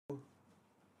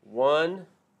One.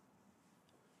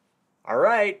 All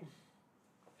right.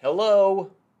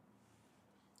 Hello.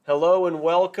 Hello and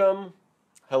welcome.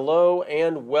 Hello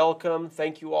and welcome.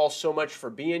 Thank you all so much for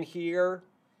being here.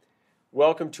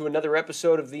 Welcome to another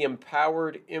episode of the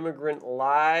Empowered Immigrant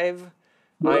Live.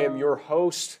 I am your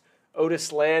host,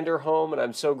 Otis Landerholm, and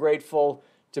I'm so grateful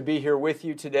to be here with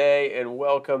you today, and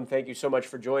welcome. Thank you so much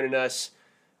for joining us.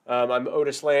 I'm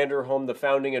Otis Landerholm, the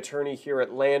founding attorney here at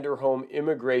Landerholm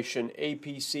Immigration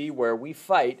APC, where we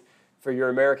fight for your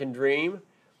American dream.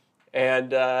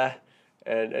 And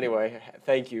anyway,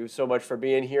 thank you so much for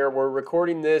being here. We're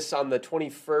recording this on the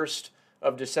 21st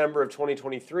of December of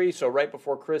 2023, so right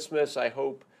before Christmas. I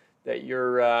hope that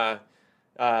you're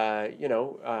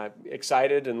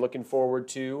excited and looking forward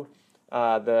to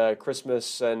the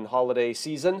Christmas and holiday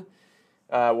season,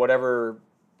 whatever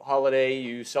holiday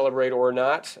you celebrate or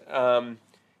not.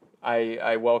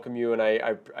 I welcome you, and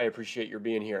I appreciate your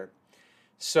being here.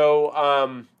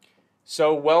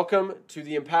 So welcome to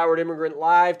the Empowered Immigrant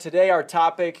Live. Today our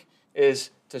topic is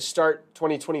to start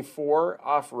 2024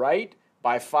 off right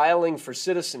by filing for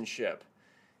citizenship.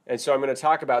 And so I'm going to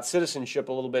talk about citizenship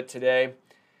a little bit today.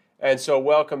 And so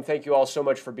welcome. Thank you all so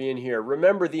much for being here.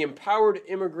 Remember, the Empowered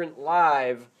Immigrant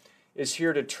Live is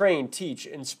here to train, teach,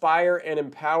 inspire, and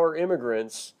empower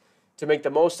immigrants to make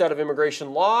the most out of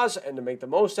immigration laws and to make the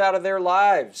most out of their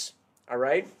lives. All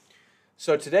right?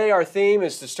 So today our theme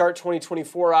is to start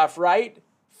 2024 off right,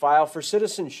 file for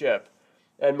citizenship.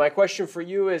 And my question for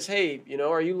you is, hey,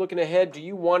 are you looking ahead? Do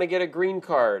you want to get a green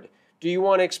card? Do you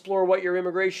want to explore what your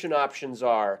immigration options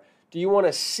are? Do you want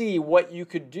to see what you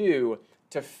could do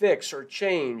to fix or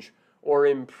change or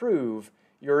improve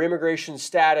your immigration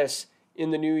status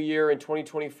in the new year in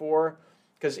 2024?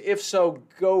 Because if so,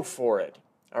 go for it.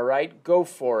 All right? Go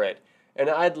for it. And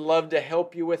I'd love to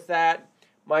help you with that.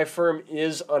 My firm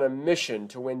is on a mission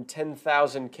to win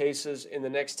 10,000 cases in the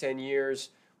next 10 years.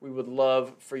 We would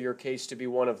love for your case to be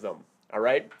one of them. All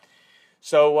right?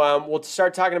 So we'll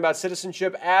start talking about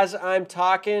citizenship. As I'm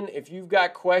talking, if you've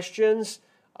got questions,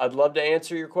 I'd love to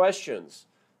answer your questions.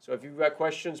 So if you've got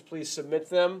questions, please submit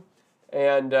them.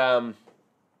 And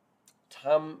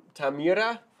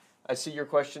Tamira, I see your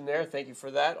question there. Thank you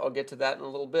for that. I'll get to that in a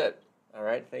little bit. All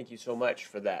right. Thank you so much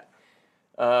for that.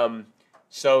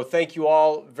 So thank you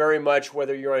all very much,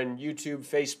 whether you're on YouTube,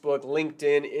 Facebook,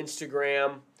 LinkedIn,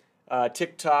 Instagram,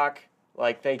 TikTok.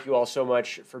 Thank you all so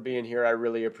much for being here. I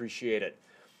really appreciate it.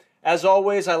 As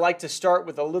always, I like to start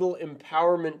with a little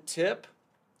empowerment tip.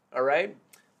 All right?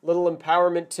 Little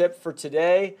empowerment tip for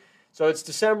today. So it's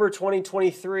December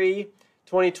 2023.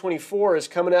 2024 is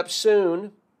coming up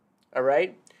soon. All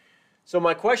right? So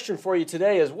my question for you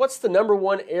today is, what's the number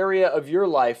one area of your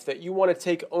life that you want to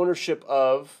take ownership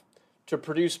of to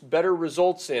produce better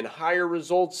results in, higher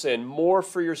results in, more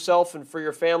for yourself and for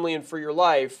your family and for your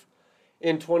life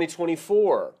in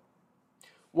 2024?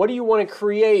 What do you want to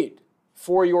create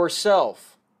for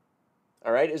yourself?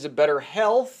 All right? Is it better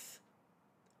health?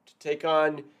 Take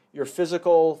on your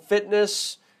physical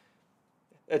fitness,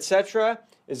 etc.?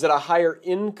 Is it a higher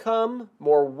income,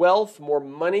 more wealth, more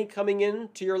money coming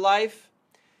into your life?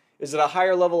 Is it a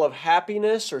higher level of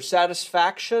happiness or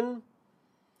satisfaction?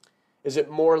 Is it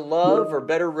more love or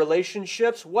better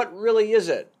relationships? What really is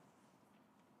it?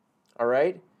 All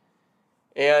right?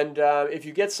 And if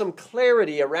you get some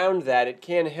clarity around that, it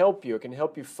can help you. It can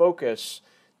help you focus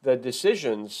the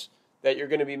decisions that you're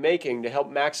going to be making to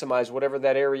help maximize whatever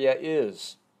that area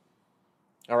is.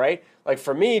 All right? Like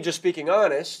for me, just speaking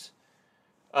honest,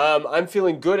 I'm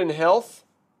feeling good in health.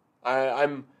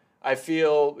 I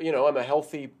feel, I'm a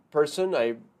healthy person.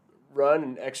 I run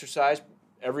and exercise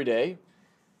every day.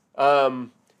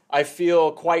 I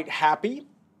feel quite happy.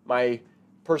 My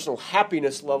personal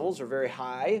happiness levels are very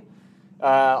high.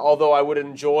 Although I would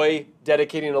enjoy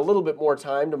dedicating a little bit more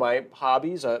time to my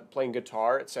hobbies, playing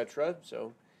guitar, etc.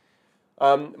 So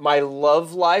my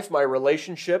love life, my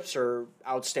relationships are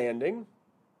outstanding.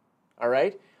 All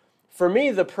right? For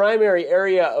me, the primary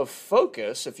area of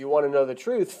focus, if you want to know the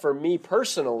truth, for me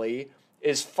personally,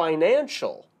 is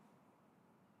financial.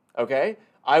 Okay?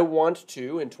 I want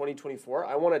to, in 2024,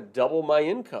 I want to double my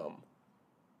income.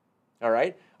 All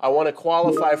right? I want to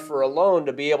qualify for a loan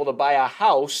to be able to buy a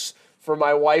house for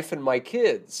my wife and my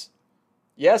kids.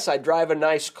 Yes, I drive a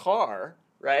nice car,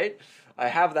 right? I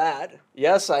have that.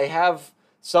 Yes, I have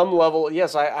some level.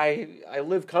 Yes, I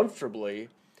live comfortably,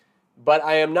 but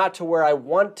I am not to where I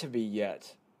want to be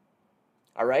yet.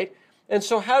 All right? And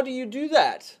so how do you do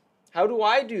that? How do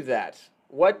I do that?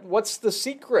 What's the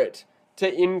secret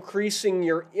to increasing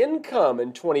your income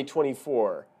in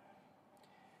 2024?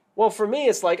 Well, for me,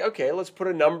 it's like, okay, let's put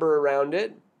a number around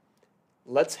it.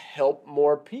 let's help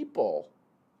more people.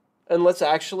 And let's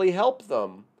actually help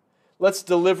them. Let's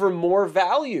deliver more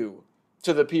value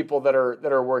to the people that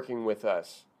are working with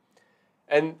us.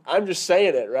 And I'm just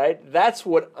saying it, right? That's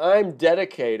what I'm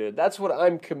dedicated. That's what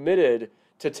I'm committed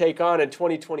to take on in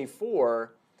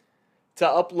 2024, to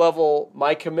up-level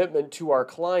my commitment to our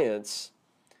clients.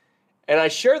 And I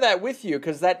share that with you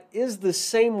because that is the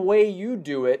same way you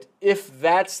do it if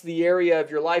that's the area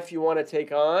of your life you want to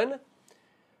take on.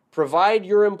 Provide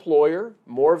your employer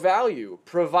more value.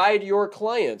 Provide your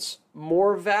clients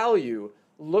more value.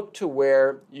 Look to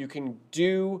where you can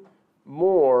do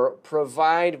more,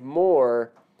 provide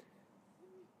more,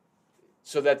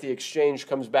 so that the exchange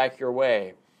comes back your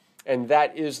way. And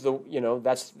that is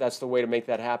that's the way to make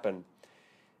that happen.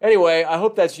 Anyway, I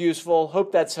hope that's useful.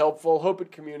 Hope that's helpful. Hope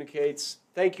it communicates.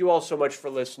 Thank you all so much for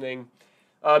listening.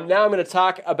 Now I'm going to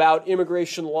talk about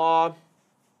immigration law.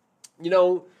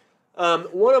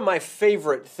 One of my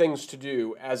favorite things to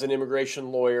do as an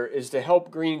immigration lawyer is to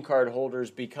help green card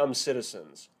holders become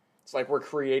citizens. It's like we're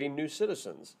creating new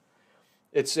citizens.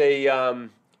 It's a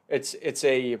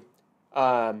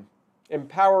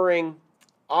empowering,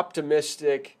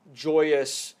 optimistic,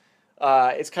 joyous.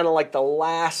 It's kind of like the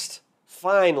last.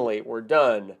 Finally, we're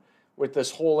done with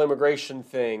this whole immigration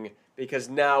thing because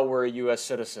now we're a U.S.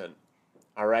 citizen.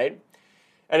 All right,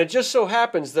 and it just so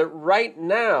happens that right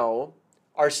now,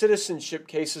 our citizenship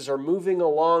cases are moving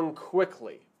along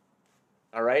quickly,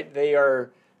 all right? They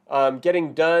are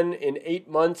getting done in 8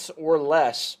 months or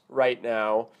less right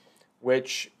now,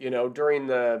 which, during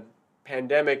the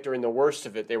pandemic, during the worst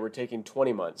of it, they were taking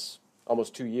 20 months,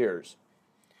 almost 2 years.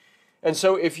 And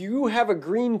so if you have a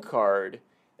green card,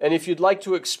 and if you'd like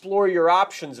to explore your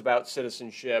options about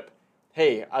citizenship,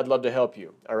 hey, I'd love to help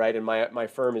you, all right? And my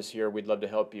firm is here. We'd love to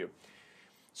help you.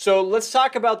 So let's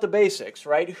talk about the basics,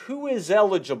 right? Who is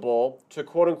eligible to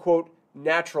quote-unquote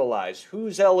naturalize?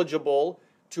 Who's eligible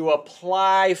to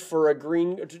apply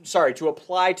to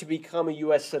apply to become a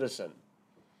U.S. citizen?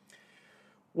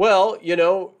 Well,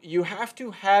 you have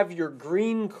to have your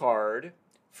green card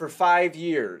for 5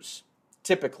 years,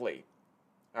 typically,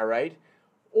 all right?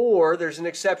 Or there's an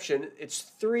exception, it's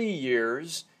 3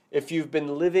 years if you've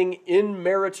been living in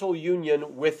marital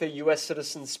union with a U.S.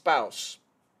 citizen spouse.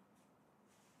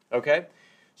 Okay,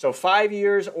 so 5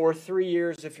 years or 3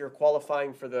 years if you're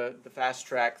qualifying for the fast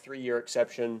track 3-year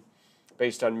exception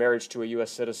based on marriage to a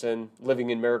U.S. citizen,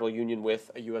 living in marital union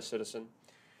with a U.S. citizen.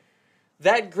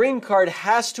 That green card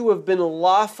has to have been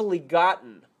lawfully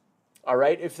gotten, all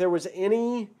right? If there's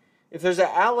an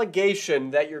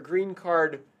allegation that your green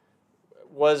card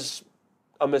was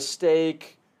a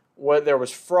mistake, there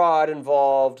was fraud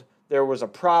involved, there was a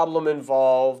problem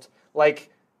involved,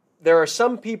 there are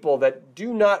some people that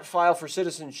do not file for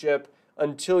citizenship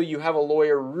until you have a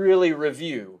lawyer really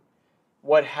review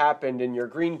what happened in your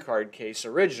green card case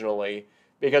originally,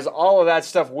 because all of that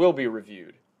stuff will be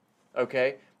reviewed,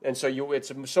 okay? And so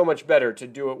it's so much better to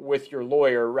do it with your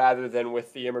lawyer rather than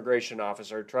with the immigration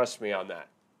officer. Trust me on that,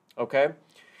 okay?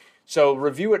 So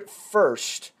review it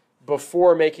first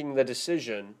before making the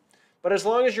decision. But as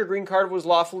long as your green card was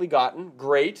lawfully gotten,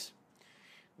 great.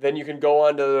 Then you can go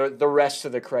on to the rest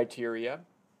of the criteria,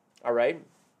 all right?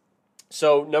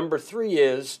 So number 3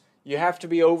 is you have to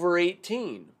be over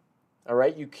 18, all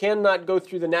right? You cannot go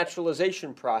through the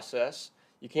naturalization process.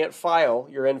 You can't file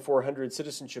your N-400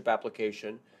 citizenship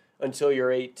application until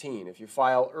you're 18. If you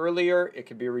file earlier, it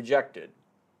could be rejected,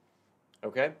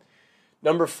 okay?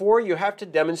 Number 4, you have to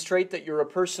demonstrate that you're a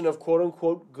person of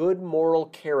quote-unquote good moral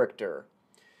character.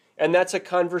 And that's a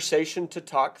conversation to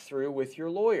talk through with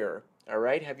your lawyer. All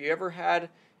right. Have you ever had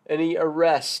any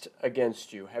arrest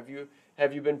against you? Have you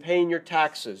been paying your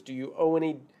taxes? Do you owe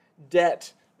any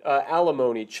debt,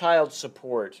 alimony, child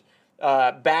support,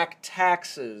 back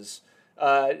taxes,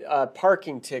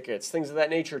 parking tickets, things of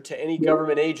that nature to any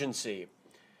government agency?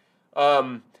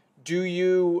 Number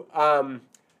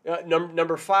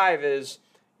 5 is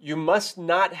you must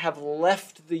not have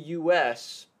left the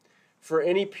U.S. for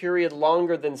any period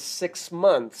longer than 6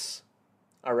 months.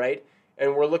 All right.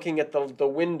 And we're looking at the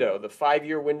window, the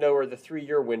 5-year window or the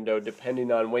 3-year window,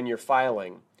 depending on when you're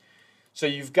filing. So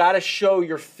you've got to show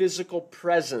your physical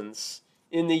presence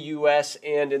in the U.S.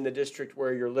 and in the district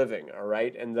where you're living, all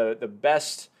right? And the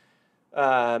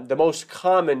most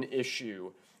common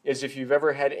issue is if you've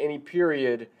ever had any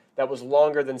period that was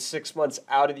longer than 6 months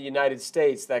out of the United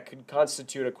States that could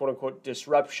constitute a quote-unquote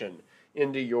disruption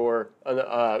into your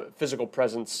physical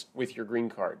presence with your green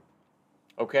card,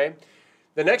 okay?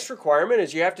 The next requirement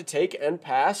is you have to take and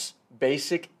pass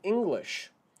basic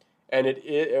English. And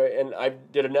I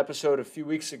did an episode a few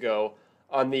weeks ago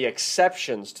on the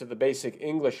exceptions to the basic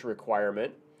English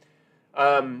requirement.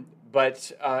 And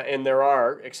there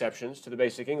are exceptions to the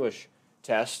basic English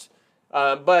test.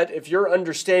 But if you're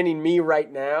understanding me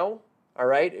right now, all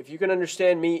right, if you can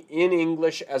understand me in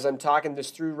English as I'm talking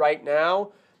this through right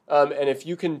now, and if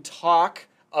you can talk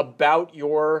about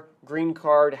your green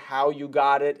card, how you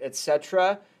got it,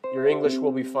 etc., your English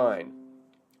will be fine,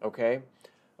 okay?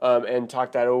 And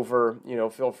talk that over,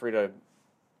 feel free to,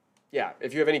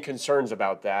 if you have any concerns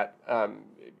about that,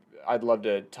 I'd love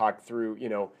to talk through,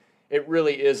 it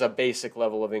really is a basic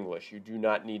level of English. You do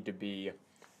not need to be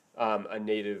a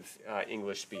native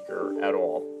English speaker at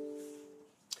all.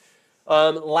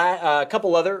 A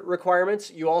couple other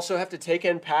requirements. You also have to take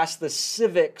and pass the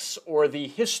civics or the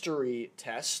history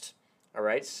test. All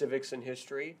right, civics and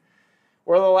history,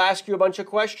 where they'll ask you a bunch of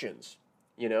questions.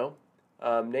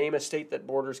 Name a state that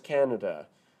borders Canada,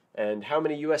 and how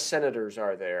many U.S. senators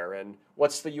are there, and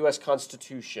what's the U.S.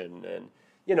 Constitution, and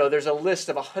there's a list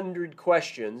of 100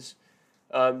 questions.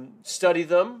 Study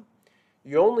them.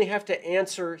 You only have to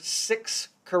answer 6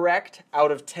 correct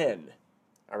out of 10.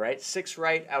 All right, 6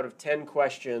 right out of 10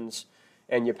 questions,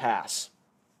 and you pass.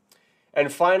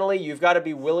 And finally, you've got to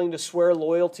be willing to swear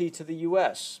loyalty to the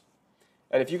U.S.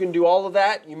 And if you can do all of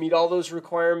that, you meet all those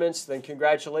requirements, then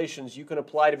congratulations, you can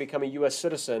apply to become a U.S.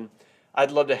 citizen.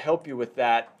 I'd love to help you with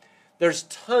that. There's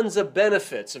tons of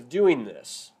benefits of doing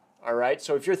this. All right,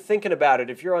 so if you're thinking about it,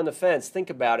 if you're on the fence, think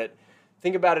about it.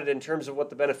 Think about it in terms of what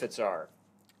the benefits are.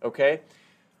 Okay?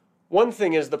 One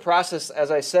thing is the process,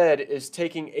 as I said, is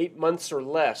taking 8 months or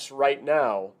less right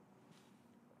now,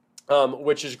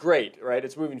 which is great, right?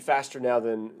 It's moving faster now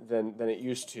than it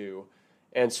used to.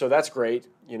 And so that's great.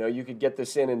 You could get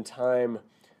this in time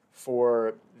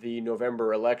for the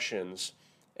November elections,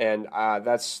 and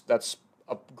that's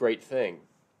a great thing.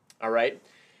 All right?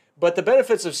 But the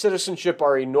benefits of citizenship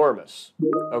are enormous.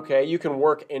 Okay? You can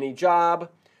work any job.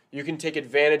 You can take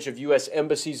advantage of U.S.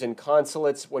 embassies and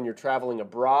consulates when you're traveling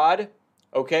abroad,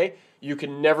 okay? You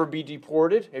can never be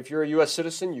deported. If you're a U.S.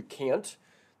 citizen, you can't.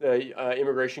 The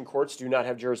immigration courts do not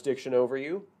have jurisdiction over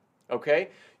you,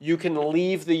 okay? You can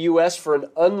leave the U.S. for an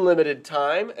unlimited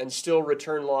time and still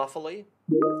return lawfully,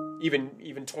 even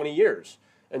 20 years,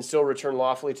 and still return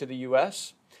lawfully to the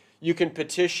U.S. You can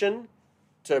petition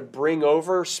to bring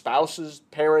over spouses,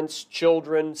 parents,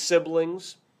 children,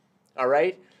 siblings, all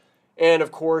right? And,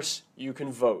 of course, you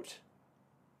can vote.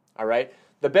 All right?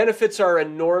 The benefits are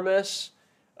enormous.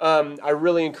 I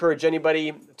really encourage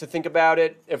anybody to think about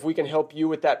it. If we can help you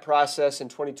with that process in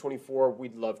 2024,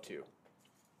 we'd love to.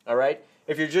 All right?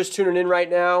 If you're just tuning in right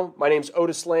now, my name's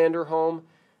Otis Landerholm.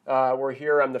 We're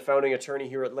here. I'm the founding attorney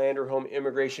here at Landerholm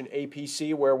Immigration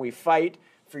APC, where we fight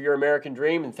for your American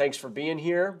dream, and thanks for being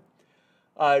here.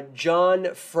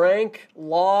 John Frank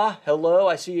Law, hello,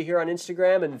 I see you here on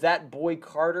Instagram. And That Boy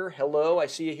Carter, hello, I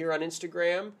see you here on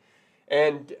Instagram.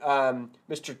 And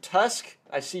Mr. Tusk,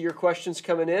 I see your questions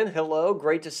coming in. Hello,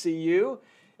 great to see you.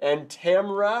 And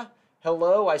Tamra,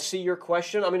 hello, I see your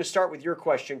question. I'm going to start with your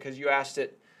question because you asked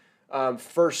it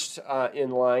first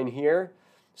in line here.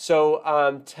 So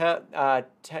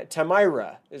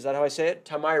Tamira, is that how I say it?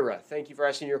 Tamira, thank you for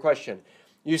asking your question.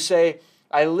 You say,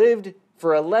 I lived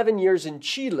for 11 years in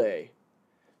Chile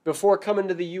before coming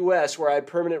to the U.S. where I had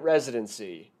permanent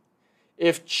residency.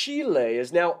 If Chile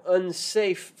is now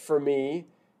unsafe for me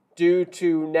due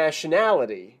to my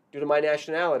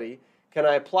nationality, can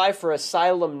I apply for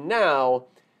asylum now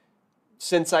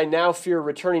since I now fear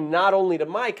returning not only to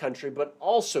my country but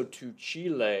also to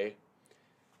Chile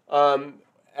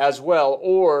as well?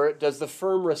 Or does the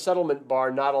firm resettlement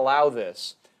bar not allow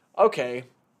this? Okay.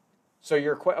 So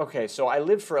I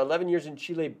lived for 11 years in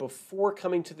Chile before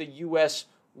coming to the U.S.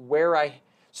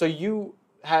 So you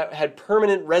had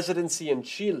permanent residency in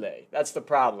Chile. That's the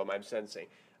problem I'm sensing.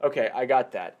 Okay, I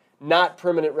got that. Not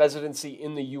permanent residency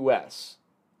in the U.S.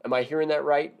 Am I hearing that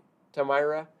right,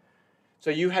 Tamira? So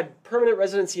you had permanent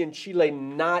residency in Chile,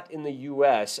 not in the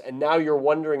U.S., and now you're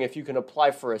wondering if you can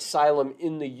apply for asylum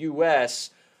in the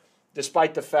U.S.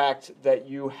 despite the fact that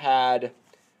you had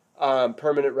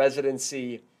permanent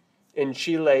residency in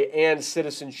Chile and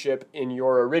citizenship in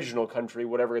your original country,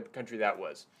 whatever country that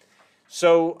was.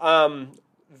 So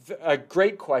a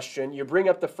great question. You bring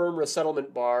up the firm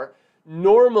resettlement bar.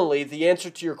 Normally, the answer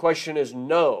to your question is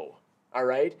no, all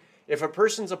right? If a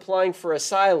person's applying for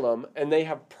asylum and they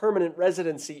have permanent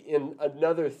residency in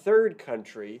another third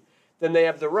country, then they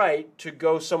have the right to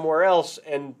go somewhere else,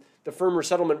 and the firm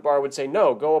resettlement bar would say,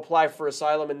 no, go apply for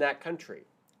asylum in that country,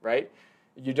 right?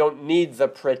 You don't need the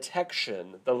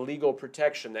protection, the legal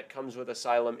protection that comes with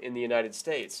asylum in the United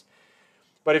States.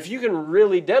 But if you can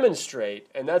really demonstrate,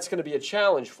 and that's going to be a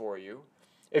challenge for you,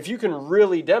 if you can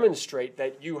really demonstrate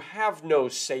that you have no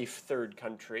safe third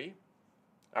country,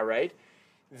 all right,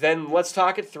 then let's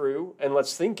talk it through and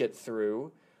let's think it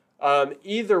through.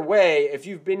 Either way, if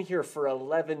you've been here for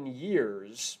 11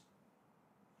 years,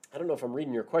 I don't know if I'm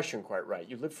reading your question quite right.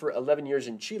 You lived for 11 years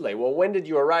in Chile. Well, when did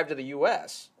you arrive to the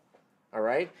U.S.? All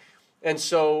right? And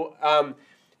so,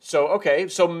 okay,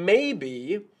 so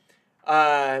maybe,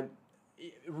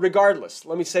 regardless,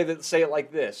 let me say it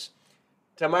like this.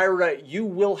 Tamara, you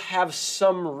will have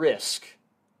some risk.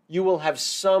 You will have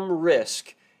some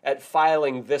risk at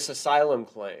filing this asylum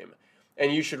claim.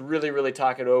 And you should really, really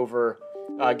talk it over.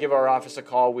 Give our office a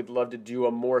call. We'd love to do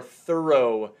a more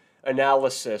thorough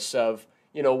analysis of,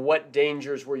 what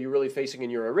dangers were you really facing in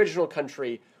your original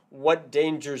country? What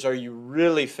dangers are you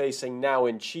really facing now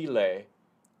in Chile?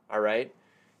 All right?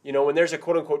 When there's a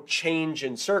quote-unquote change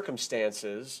in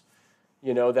circumstances,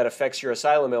 that affects your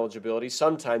asylum eligibility,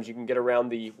 sometimes you can get around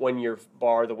the 1-year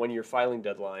bar, the 1-year filing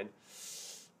deadline.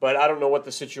 But I don't know what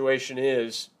the situation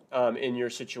is in your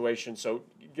situation. So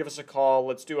give us a call.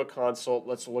 Let's do a consult.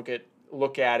 Let's look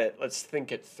at it. Let's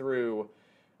think it through.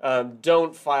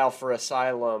 Don't file for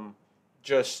asylum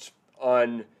just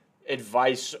on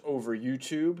advice over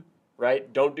YouTube,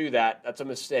 right? Don't do that. That's a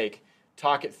mistake.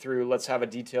 Talk it through. Let's have a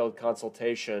detailed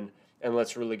consultation, and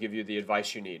let's really give you the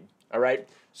advice you need. All right?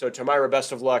 So, Tamira,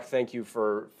 best of luck. Thank you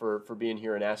for being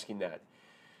here and asking that.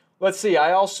 Let's see.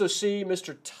 I also see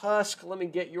Mr. Tusk. Let me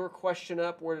get your question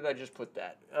up. Where did I just put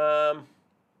that?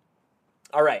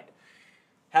 All right.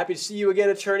 Happy to see you again,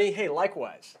 attorney. Hey,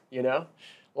 likewise,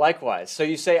 Likewise. So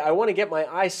you say, I want to get my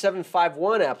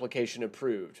I-751 application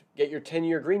approved, get your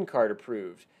 10-year green card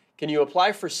approved. Can you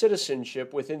apply for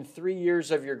citizenship within 3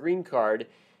 years of your green card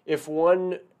if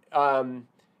one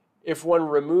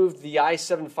removed the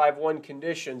I-751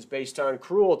 conditions based on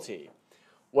cruelty?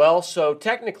 Well, so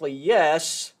technically,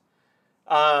 yes.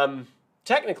 In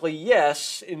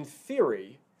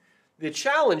theory. The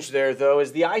challenge there, though,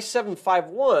 is the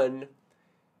I-751,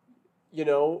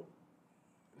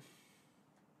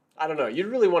 I don't know. You'd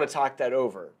really want to talk that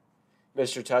over,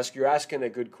 Mr. Tusk. You're asking a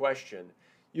good question.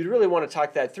 You'd really want to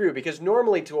talk that through because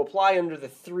normally to apply under the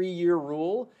 3-year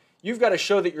rule, you've got to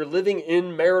show that you're living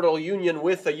in marital union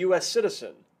with a U.S.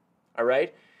 citizen, all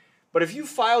right? But if you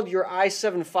filed your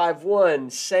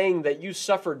I-751 saying that you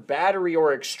suffered battery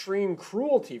or extreme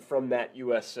cruelty from that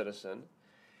U.S. citizen,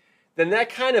 then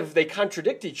they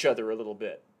contradict each other a little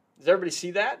bit. Does everybody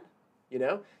see that?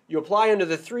 You apply under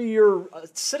the 3-year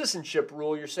citizenship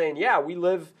rule, you're saying, yeah, we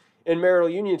live in marital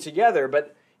union together,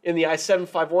 but in the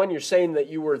I-751, you're saying that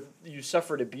you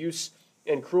suffered abuse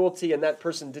and cruelty and that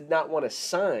person did not want to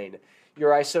sign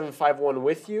your I-751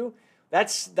 with you.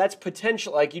 That's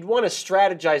potential. Like, you'd want to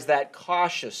strategize that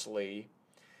cautiously.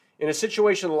 In a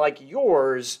situation like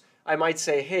yours, I might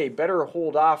say, hey, better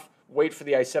hold off, wait for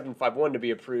the I-751 to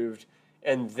be approved,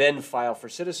 and then file for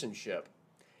citizenship.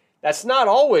 That's not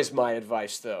always my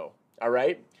advice, though, all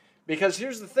right? Because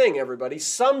here's the thing, everybody.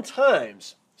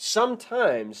 Sometimes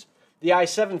the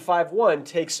I-751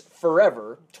 takes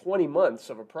forever, 20 months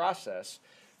of a process,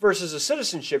 versus a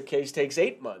citizenship case takes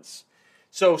 8 months.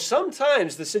 So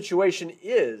sometimes the situation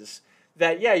is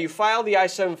that, yeah, you file the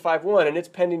I-751 and it's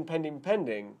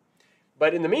pending,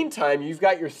 but in the meantime, you've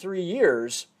got your 3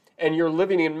 years and you're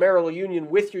living in marital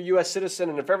union with your U.S. citizen,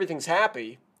 and if everything's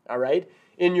happy, all right,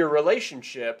 in your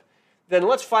relationship, then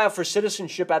let's file for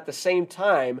citizenship at the same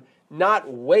time,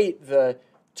 not wait the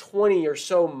 20 or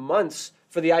so months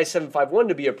for the I-751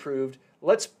 to be approved.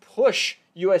 Let's push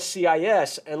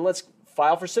USCIS and let's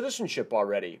file for citizenship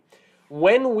already.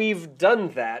 When we've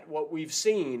done that, what we've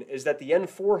seen is that the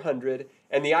N-400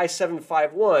 and the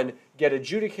I-751 get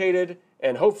adjudicated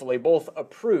and hopefully both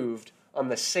approved on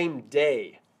the same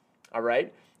day, all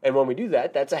right? And when we do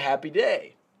that, that's a happy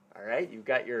day, all right? You've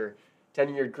got your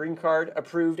 10-year green card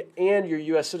approved and your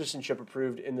U.S. citizenship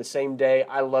approved in the same day.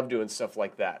 I love doing stuff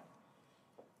like that.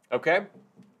 Okay?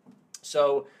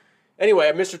 So,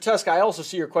 anyway, Mr. Tusk, I also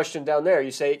see your question down there.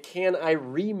 You say, can I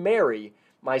remarry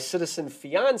my citizen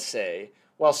fiancé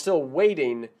while still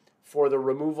waiting for the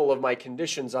removal of my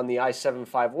conditions on the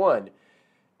I-751?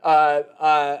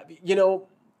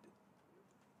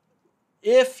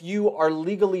 If you are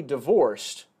legally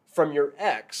divorced from your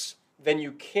ex, then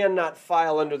you cannot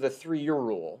file under the 3-year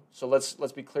rule. So let's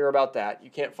be clear about that.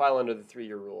 You can't file under the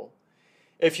 3-year rule.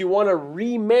 If you want to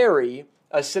remarry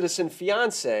a citizen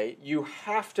fiancé, you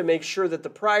have to make sure that the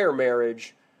prior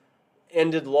marriage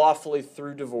ended lawfully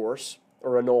through divorce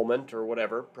or annulment or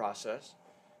whatever process.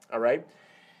 All right?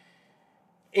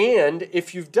 And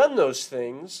if you've done those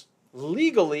things,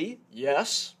 legally,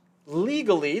 yes.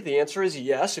 Legally, the answer is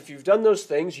yes. If you've done those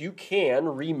things, you can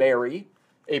remarry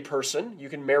a person. You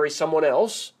can marry someone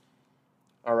else.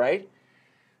 All right?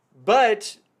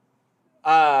 But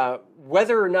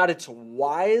whether or not it's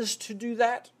wise to do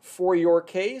that for your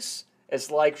case,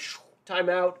 it's like, time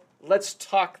out, let's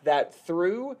talk that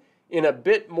through in a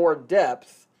bit more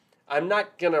depth. I'm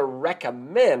not going to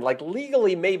recommend, like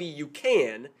legally maybe you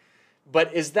can,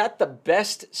 but is that the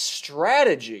best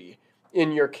strategy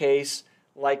in your case?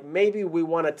 Like maybe we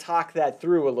want to talk that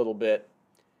through a little bit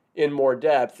in more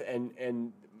depth,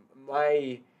 and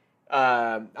I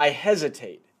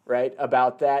hesitate, right,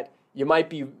 about that. You might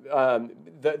be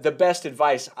the best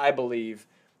advice, I believe,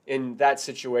 in that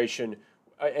situation,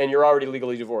 and you're already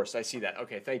legally divorced. I see that.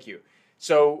 Okay, thank you.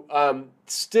 So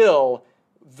still,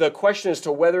 the question as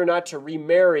to whether or not to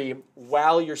remarry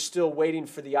while you're still waiting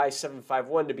for the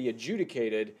I-751 to be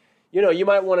adjudicated, you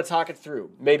might want to talk it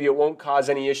through. Maybe it won't cause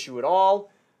any issue at all,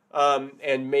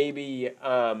 and maybe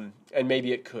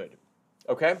it could.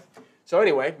 Okay? So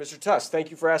anyway, Mr. Tuss,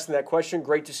 thank you for asking that question.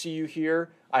 Great to see you here.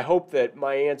 I hope that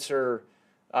my answer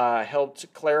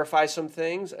helped clarify some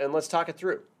things, and let's talk it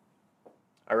through.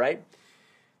 All right?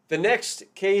 The next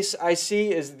case I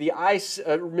see is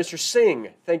Mr. Singh.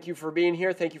 Thank you for being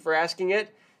here. Thank you for asking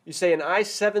it. You say an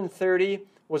I-730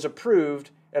 was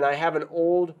approved, and I have an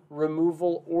old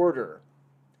removal order.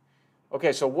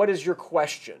 Okay, so what is your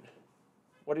question?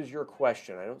 What is your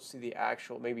question? I don't see the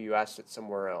actual. Maybe you asked it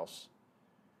somewhere else.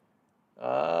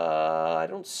 I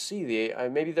don't see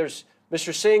maybe there's,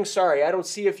 Mr. Singh, sorry, I don't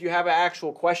see if you have an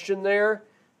actual question there.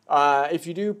 If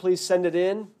you do, please send it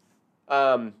in.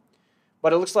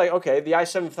 But it looks like, okay, the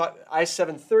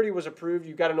I-730 was approved.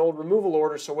 You got an old removal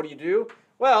order, so what do?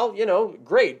 Well,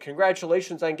 great.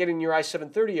 Congratulations on getting your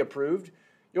I-730 approved.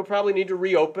 You'll probably need to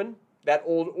reopen. That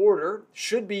old order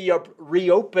should be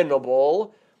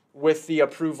reopenable with the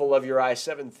approval of your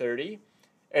I-730.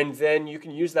 And then you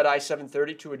can use that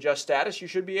I-730 to adjust status. You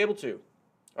should be able to,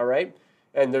 all right?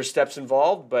 And there's steps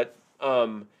involved, but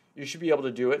you should be able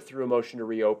to do it through a motion to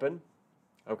reopen,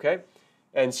 okay?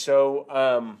 And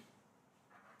so,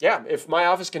 yeah, if my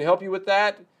office can help you with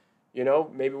that,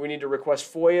 maybe we need to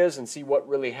request FOIAs and see what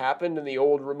really happened in the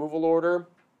old removal order.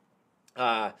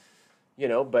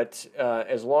 But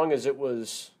as long as it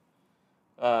was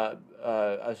a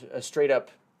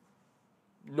straight-up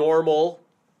normal,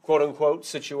 quote-unquote,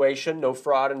 situation, no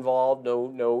fraud involved,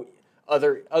 no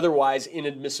otherwise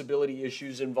inadmissibility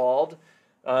issues involved,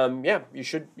 yeah, you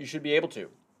should be able to.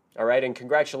 All right, and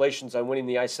congratulations on winning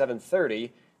the I-730.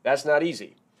 That's not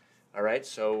easy. All right,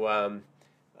 so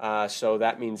so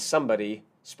that means somebody,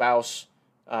 spouse,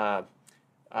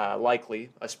 likely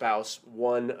a spouse,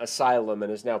 won asylum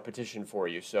and is now petitioned for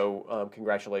you. So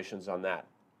congratulations on that.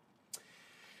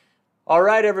 All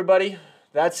right, everybody.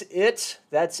 That's it.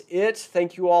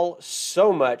 Thank you all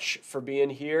so much for being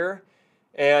here.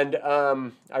 And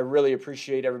I really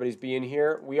appreciate everybody's being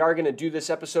here. We are going to do this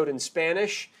episode in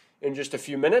Spanish in just a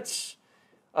few minutes.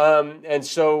 And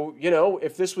so,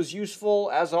 if this was useful,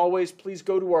 as always, please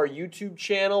go to our YouTube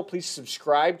channel. Please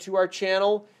subscribe to our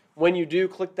channel. When you do,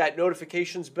 click that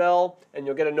notifications bell, and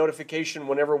you'll get a notification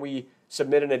whenever we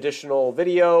submit an additional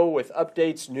video with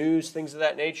updates, news, things of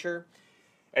that nature.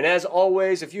 And as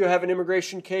always, if you have an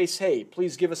immigration case, hey,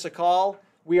 please give us a call.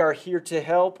 We are here to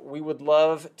help. We would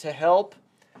love to help.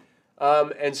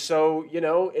 And so,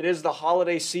 it is the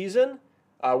holiday season.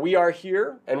 We are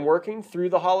here and working through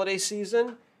the holiday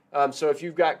season. So if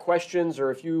you've got questions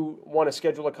or if you want to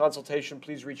schedule a consultation,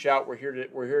 please reach out. We're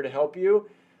here to help you.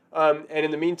 And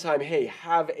in the meantime, hey,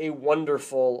 have a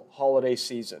wonderful holiday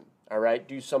season. All right,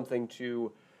 do something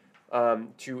to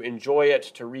enjoy it,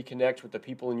 to reconnect with the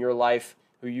people in your life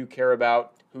who you care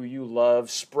about, who you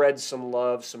love. Spread some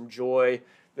love, some joy.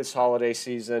 This holiday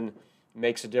season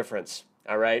makes a difference.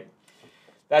 All right,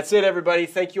 that's it, everybody.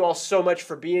 Thank you all so much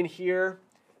for being here.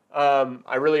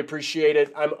 I really appreciate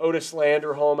it. I'm Otis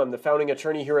Landerholm. I'm the founding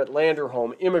attorney here at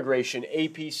Landerholm Immigration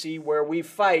APC, where we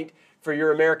fight for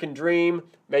your American dream.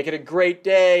 Make it a great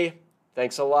day.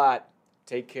 Thanks a lot.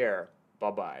 Take care.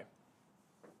 Bye-bye.